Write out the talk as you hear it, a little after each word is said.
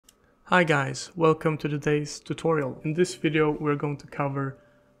Hi guys, welcome to today's tutorial. In this video we're going to cover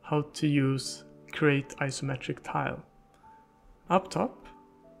how to use create isometric tile. Up top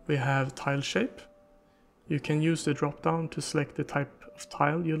we have tile shape. You can use the drop down to select the type of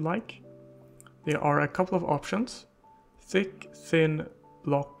tile you like. There are a couple of options: thick, thin,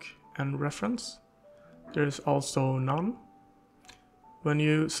 block and reference. There is also none. When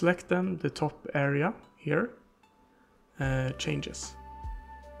you select them, the top area here changes.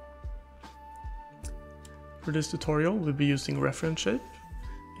 For this tutorial we'll be using reference shape,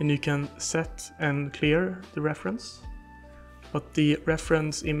 and you can set and clear the reference. What the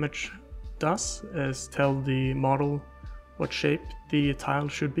reference image does is tell the model what shape the tile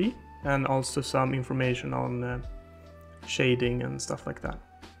should be, and also some information on shading and stuff like that.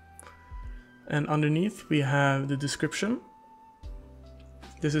 And underneath we have the description.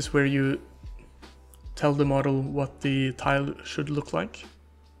 This is where you tell the model what the tile should look like.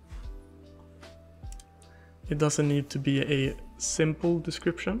 It doesn't need to be a simple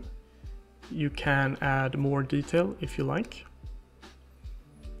description. You can add more detail if you like.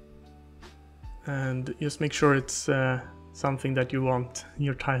 And just make sure it's something that you want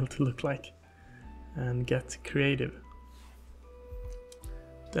your tile to look like, and get creative.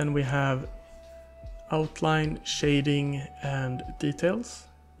 Then we have outline, shading and details.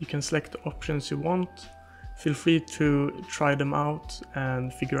 You can select the options you want. Feel free to try them out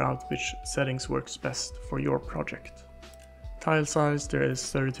and figure out which settings works best for your project. Tile size, there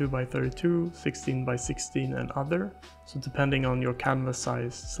is 32 by 32, 16 by 16 and other. So depending on your canvas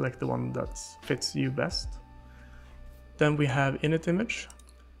size, select the one that fits you best. Then we have init image,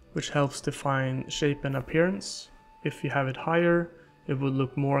 which helps define shape and appearance. If you have it higher, it will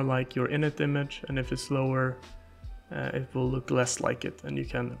look more like your init image, and if it's lower, it will look less like it, and you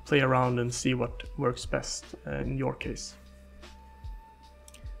can play around and see what works best in your case.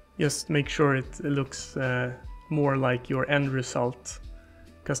 Just make sure it looks more like your end result,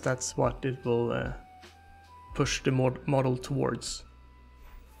 because that's what it will push the model towards.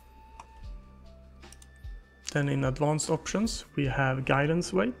 Then in advanced options we have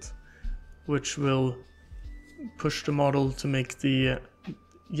guidance weight, which will push the model to make the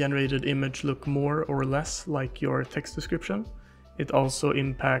generated image look more or less like your text description. It also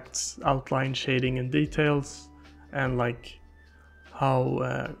impacts outline, shading and details, and like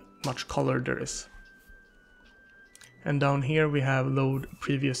how much color there is. And down here we have load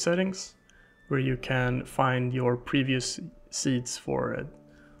previous settings, where you can find your previous seeds for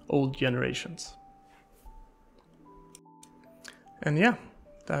old generations. And yeah,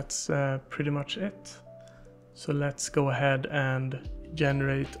 that's pretty much it. So let's go ahead and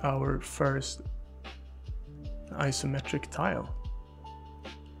generate our first isometric tile.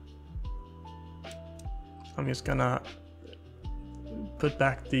 I'm just gonna put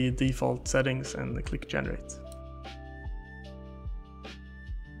back the default settings and click generate.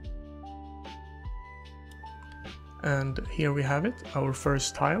 And here we have it, our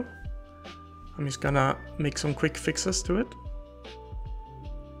first tile. I'm just gonna make some quick fixes to it.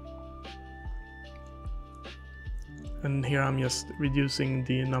 And here I'm just reducing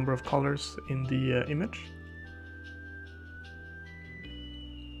the number of colors in the image.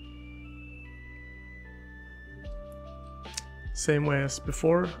 Same way as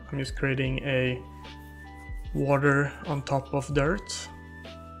before, I'm just creating a water on top of dirt.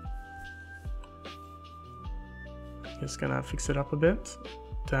 Just gonna fix it up a bit.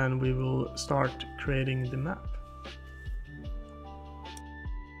 Then we will start creating the map.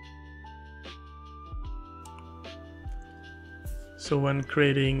 So when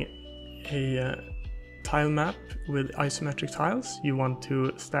creating a tile map with isometric tiles, you want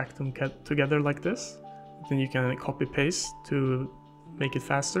to stack them together like this. Then you can copy paste to make it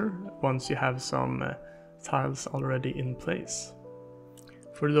faster once you have some tiles already in place.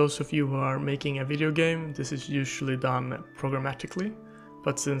 For those of you who are making a video game, this is usually done programmatically,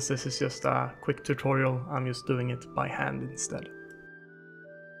 but since this is just a quick tutorial, I'm just doing it by hand instead.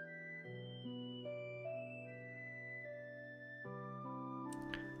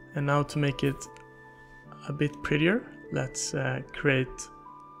 And now to make it a bit prettier, let's create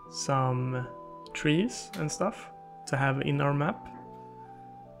some trees and stuff to have in our map.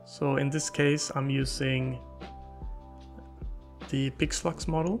 So in this case I'm using the PixelLab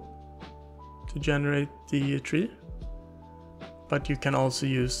model to generate the tree, but you can also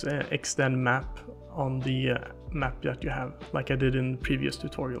use extend map on the map that you have, like I did in previous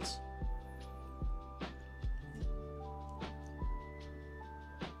tutorials.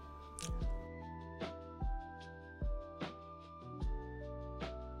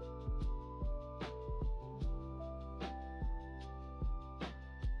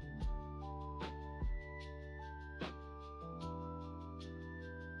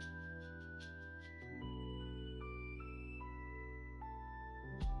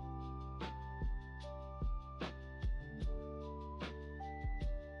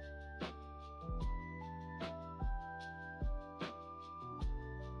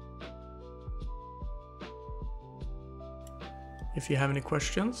 If you have any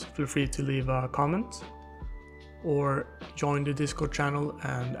questions, feel free to leave a comment or join the Discord channel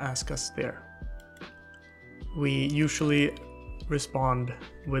and ask us there. We usually respond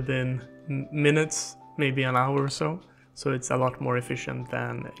within minutes, maybe an hour or so it's a lot more efficient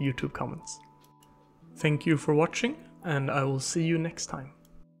than YouTube comments. Thank you for watching, and I will see you next time.